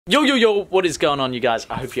Yo, what is going on, you guys?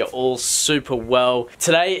 I hope you're all super well.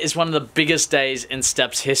 Today is one of the biggest days in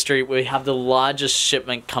Stepzz history. We have the largest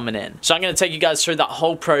shipment coming in. So I'm going to take you guys through that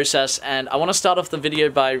whole process, and I want to start off the video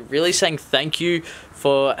by really saying thank you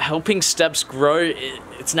for helping Stepzz grow.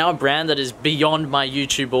 It's now a brand that is beyond my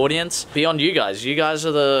YouTube audience, beyond you guys. You guys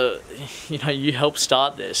are the, you helped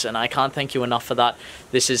start this, and I can't thank you enough for that.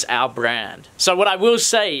 This is our brand. So what I will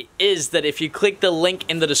say is that if you click the link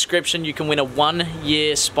in the description, you can win a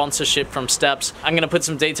 1-year sponsorship from Stepzz. I'm gonna put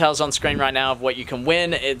some details on screen right now of what you can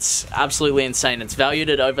win. It's absolutely insane. It's valued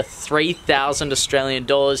at over 3,000 Australian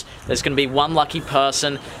dollars. There's gonna be one lucky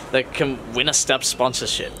person that can win a Stepzz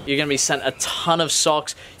sponsorship. You're gonna be sent a ton of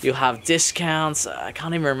socks. You'll have discounts. I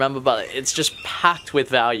can't even remember, but it's just packed with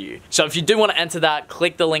value. So if you do want to enter that,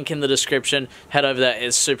 click the link in the description. Head over there.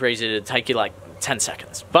 It's super easy to take you like 10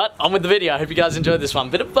 seconds. But on with the video. I hope you guys enjoyed this one.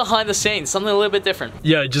 Bit of behind the scenes, something a little bit different.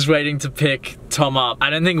 Yo, just waiting to pick Tom up. I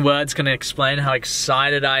don't think words can explain how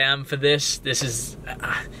excited I am for this. This is,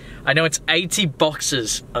 I know it's 80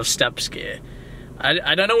 boxes of Stepzz gear.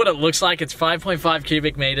 I don't know what it looks like. It's 5.5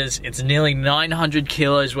 cubic meters. It's nearly 900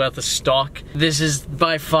 kilos worth of stock. This is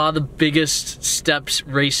by far the biggest Stepzz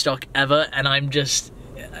restock ever, and I'm just,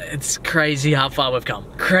 it's crazy how far we've come.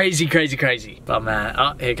 Crazy. But man,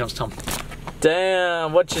 oh, here comes Tom.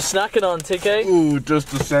 Damn, what you snacking on, TK? Ooh,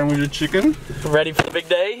 just a sandwich of chicken. Ready for the big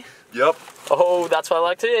day? Yep. Oh, that's what I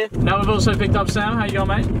like to hear. Now we've also picked up Sam. How you going,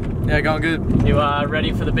 mate? Yeah, going good. You are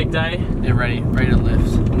ready for the big day? Yeah, ready to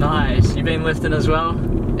lift. Nice. You been lifting as well?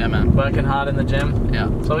 Yeah, man. Working hard in the gym? Yeah.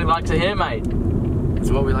 That's what we like to hear, mate.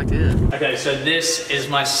 That's what we like to hear. Okay, so this is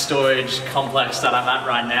my storage complex that I'm at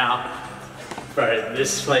right now. Bro,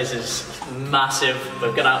 this place is massive.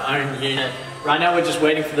 We've got our own unit. Right now we're just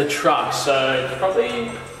waiting for the truck, so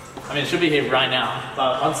probably, it should be here right now.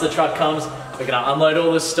 But once the truck comes, we're gonna unload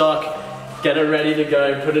all this stock, get it ready to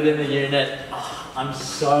go, put it in the unit. Oh, I'm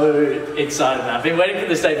so excited, man. I've been waiting for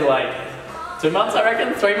this day for like 2 months, I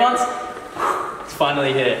reckon, 3 months. It's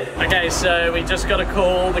finally here. Okay, so we just got a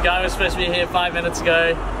call. The guy was supposed to be here 5 minutes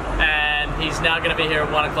ago, and he's now gonna be here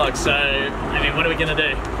at 1 o'clock. So, what are we gonna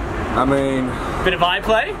do? Bit of eye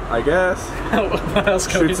play? I guess. What else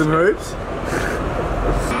can we do? Shoot some hoops.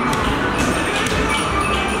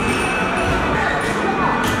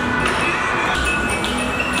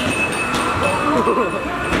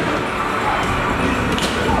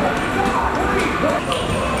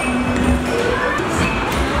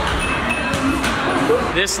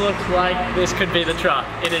 This looks like this could be the truck.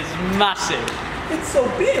 It is massive. It's so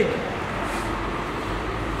big.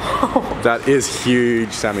 That is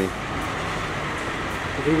huge, Sammy.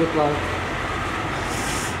 What do you look like?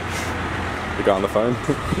 The guy on the phone?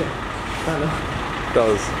 Yeah, I know.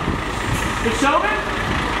 Does. Good showman?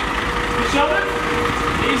 Good showman?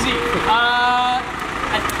 Easy.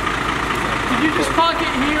 Could you just park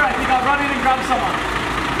it here? I think I'll run in and grab someone.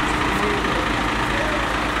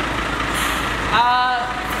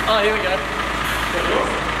 Oh, here we go.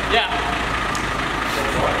 Yeah.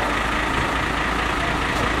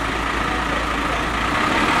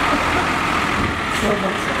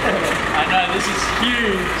 I know, this is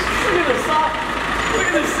huge. Look at this stuff. Look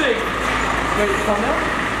at this thing. Wait, come now?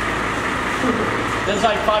 There's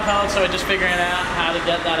like 5 pallets, so we're just figuring out how to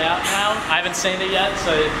get that out now. I haven't seen it yet,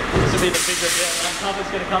 so this will be the big reveal. That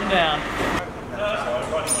carpet's going to come down.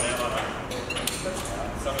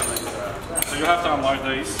 So you'll have to unload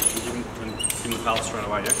these and give them the pallets straight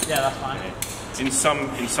away, yeah? Yeah, that's fine. Yeah. In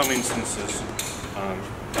some instances,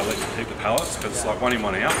 they'll let you keep the pallets because it's like 1 in,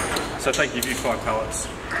 1 out. So if they give you 5 pallets,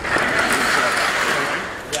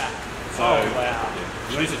 Yeah. so Oh, wow.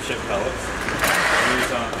 yeah. These are check pallets.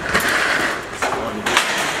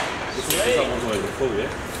 This is one's already full, yeah?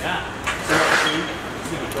 Yeah. So what you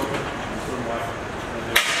do, you drop it and put them away.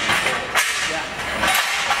 Yeah.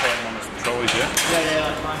 I'll put them on some trolleys, yeah? Yeah,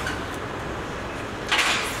 that's fine.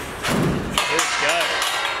 Let's go.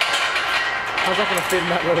 How's that gonna fit in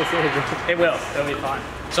that little storage? It will. It'll be fine.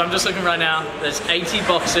 So I'm just looking right now. There's 80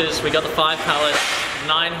 boxes. We got the 5 pallets.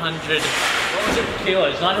 900. What was it?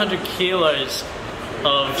 Kilos. 900 kilos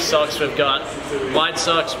of socks. We've got white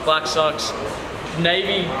socks, black socks,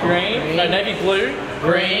 navy green, no, navy blue,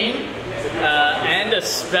 green, and a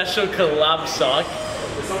special collab sock,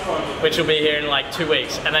 which will be here in like 2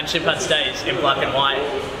 weeks, and then Chip Hat stays in black and white.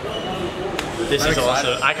 This is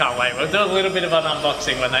awesome. I can't wait. We'll do a little bit of an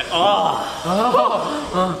unboxing when they...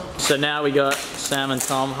 So now we got Sam and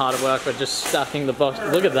Tom hard at work. We're just stacking the box.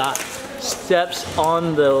 Look at that. Stepzz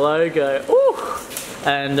on the logo. Ooh.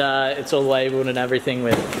 And it's all labeled and everything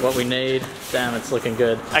with what we need. Damn, it's looking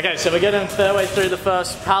good. Okay, so we're getting a fair way through the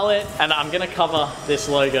first pallet, and I'm gonna cover this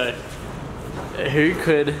logo. Who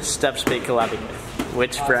could Stepzz be collabing with?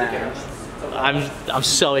 Which brand? I'm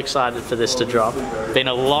so excited for this to drop. Been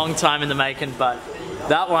a long time in the making, but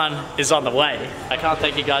that one is on the way. I can't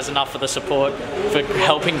thank you guys enough for the support, for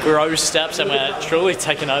helping grow Stepzz, and we're truly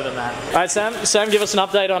taking over, man. All right, Sam, give us an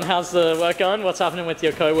update on how's the work going? What's happening with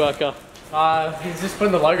your co-worker? He's just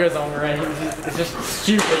putting the logos on, right? It's just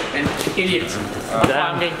stupid and idiots.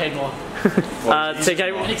 I'm getting paid more.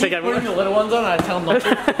 TK, putting the little ones on and I tell him not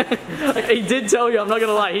to. He did tell you, I'm not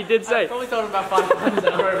gonna lie, he did say. I probably told him about 5 times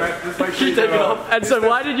now. Just make sure Keep you taking do it off. And so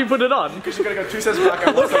why did you put it on? Because you gotta go 2 steps back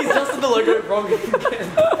and Look, he's adjusted the logo wrong again.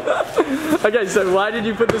 Okay, so why did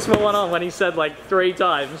you put the small one on when he said like 3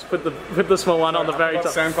 times? Put the small one on the very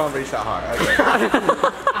top. Sam can't reach that high. Okay.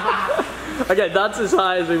 Okay, that's as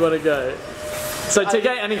high as we want to go. So TK,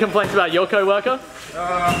 any complaints about your co-worker?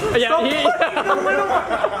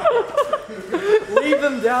 Leave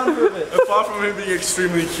them down for a bit. Apart from him being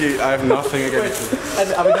extremely cute, I have nothing against him.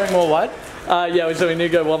 And are we going more wide? Yeah, so we need to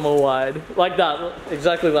go one more wide. Like that,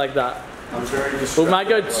 exactly like that. I'm very distracted. We might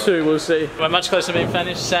go 2, we'll see. We're much closer to being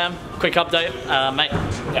finished. Sam, quick update. Mate,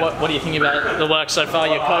 what do you think about the work so far?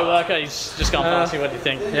 Your co-worker, he's just gone past you, what do you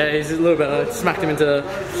think? Yeah, he's a little bit, I smacked him into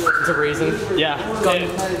reason. Yeah.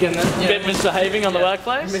 Getting that, yeah. Bit misbehaving on the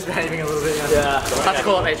workplace? Misbehaving a little bit, yeah. Yeah. Have to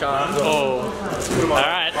call up HR. Oh.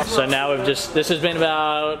 Alright, so now this has been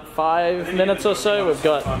about 5 minutes or so. We've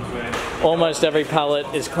got almost every pallet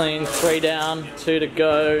is clean, 3 down, 2 to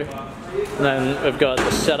go. And then we've got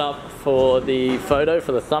the setup for the photo,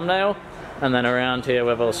 for the thumbnail. And then around here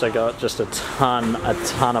we've also got just a ton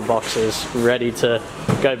of boxes ready to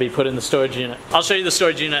go be put in the storage unit. I'll show you the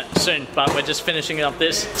storage unit soon, but we're just finishing up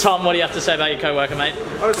this. Tom, what do you have to say about your co-worker, mate?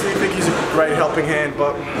 Honestly, I think he's a great helping hand,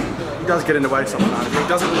 but he does get in the way sometimes. He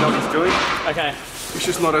doesn't really know what he's doing. Okay. He's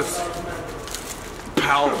just not as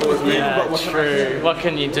powerful as me. Yeah, but what true. What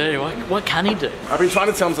can you do? What can he do? I've been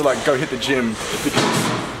trying to tell him to like go hit the gym because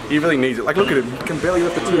he really needs it. Like look at him, he can barely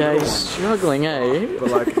lift the 2. Yeah, he's struggling, eh? But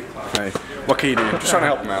like, hey, what can you do? Just trying to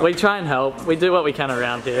help him out. We try and help. We do what we can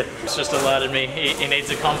around here. It's just alerted me. He needs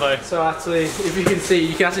a combo. So actually, if you can see,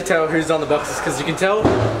 you can actually tell who's on the boxes because you can tell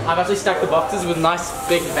I've actually stacked the boxes with a nice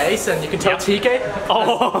big base, and you can tell TK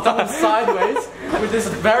has done them sideways with this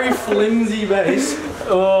very flimsy base.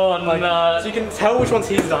 Oh no! So you can tell which ones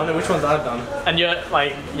he's done and which ones I've done. And you're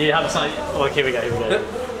like, you have something. Look, here we go. What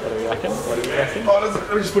do we reckon? Oh,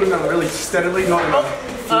 we just put him down really steadily, not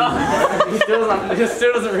He still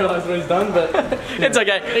doesn't realise what he's done, but it's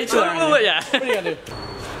okay. Each their own. Yeah. What are you gonna do?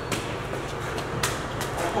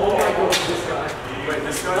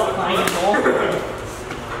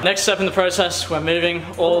 Next step in the process, we're moving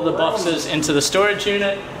all the boxes into the storage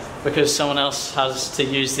unit because someone else has to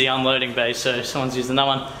use the unloading bay, so someone's using that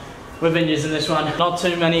one. We've been using this one. Not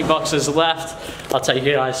too many boxes left. I'll take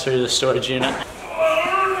you guys through the storage unit.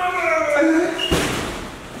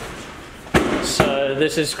 So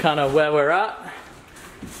this is kind of where we're at.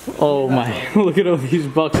 Oh my, look at all these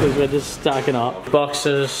boxes we're just stacking up.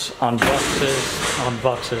 Boxes on boxes on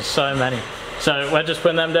boxes, so many. So we're just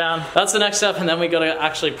putting them down. That's the next step, and then we gotta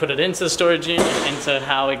actually put it into the storage unit, into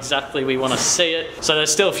how exactly we wanna see it. So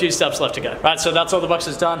there's still a few steps left to go. Right, so that's all the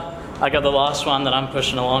boxes done. I got the last one that I'm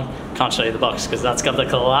pushing along. Can't show you the box because that's got the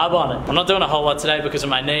collab on it. I'm not doing a whole lot today because of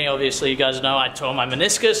my knee. Obviously, you guys know I tore my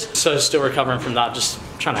meniscus, so still recovering from that. Just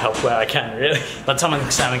trying to help where I can, really. But Tom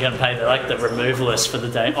and Sam are getting paid. They're like the removalists for the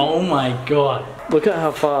day. Oh my God. Look at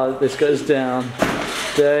how far this goes down.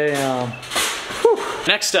 Damn. Whew.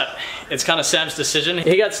 Next step. It's kind of Sam's decision.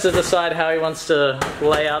 He gets to decide how he wants to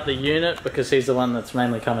lay out the unit because he's the one that's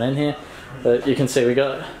mainly coming in here. But you can see we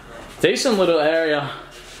got a decent little area.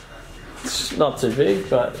 It's not too big,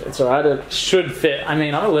 but it's alright. It should fit. I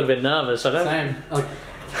mean, I'm a little bit nervous. I don't. Same. Like,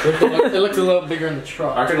 it looks a little bigger in the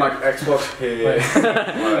truck. I can like Xbox here,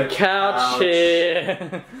 like, Couch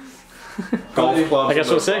here. golf clubs. I guess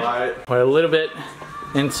we'll see. Right. We're a little bit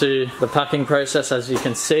into the packing process, as you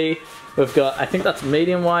can see. We've got, I think that's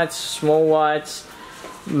medium whites, small whites,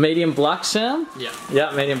 medium black, Sam? Yeah.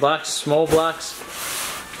 Yeah, medium blacks, small blacks.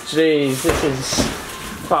 Jeez, this is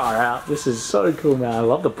far out. This is so cool, man. I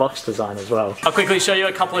love the box design as well. I'll quickly show you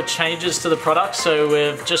a couple of changes to the product. So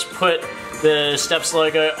we've just put the Stepzz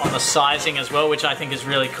logo on the sizing as well, which I think is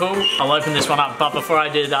really cool. I'll open this one up, but before I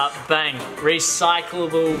do that, bang,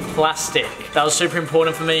 recyclable plastic. That was super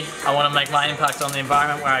important for me. I want to make my impact on the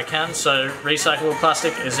environment where I can, so recyclable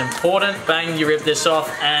plastic is important. Bang, you rip this off,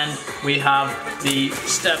 and we have the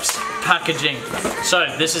Stepzz packaging. So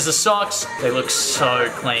this is the socks. They look so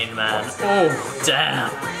clean, man. Oh, damn.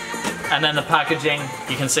 And then the packaging,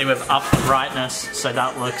 you can see we've upped the brightness, so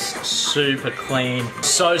that looks super clean.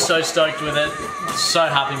 So stoked with it. So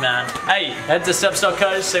happy, man. Hey, head to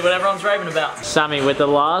Stepzz.co, see what everyone's raving about. Sammy with the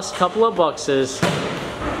last couple of boxes.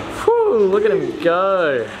 Whew, look at him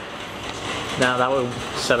go. Now that will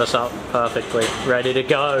set us up perfectly. Ready to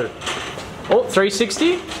go. Oh,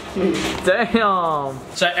 360? Damn.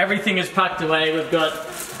 So everything is packed away. We've got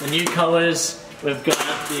the new colors. We've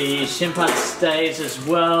got the shin pad stays as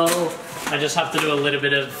well. I just have to do a little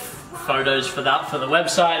bit of photos for that for the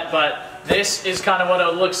website, but this is kind of what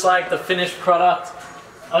it looks like, the finished product.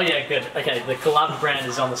 Oh yeah, good. Okay, the collab brand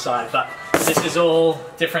is on the side, but this is all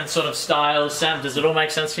different sort of styles. Sam, does it all make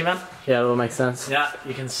sense to you, man? Yeah, it all makes sense. Yeah,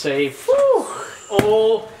 you can see, whew,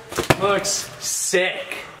 all looks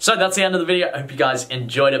sick. So that's the end of the video. I hope you guys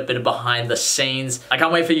enjoyed a bit of behind the scenes. I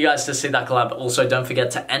can't wait for you guys to see that collab. Also, don't forget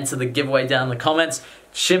to enter the giveaway down in the comments.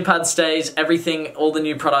 Shin pad stays, everything, all the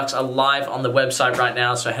new products are live on the website right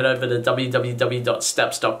now. So head over to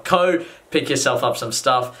www.stepzz.co, pick yourself up some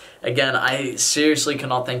stuff. Again, I seriously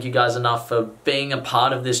cannot thank you guys enough for being a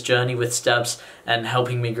part of this journey with Stepzz and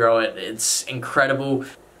helping me grow it. It's incredible.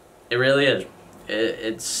 It really is.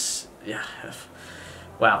 It's, yeah.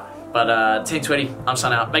 Wow. But Team Twitty, I'm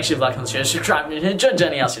signing out. Make sure you like on the show, subscribe, and enjoy the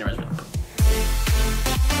journey. I'll see you in a minute.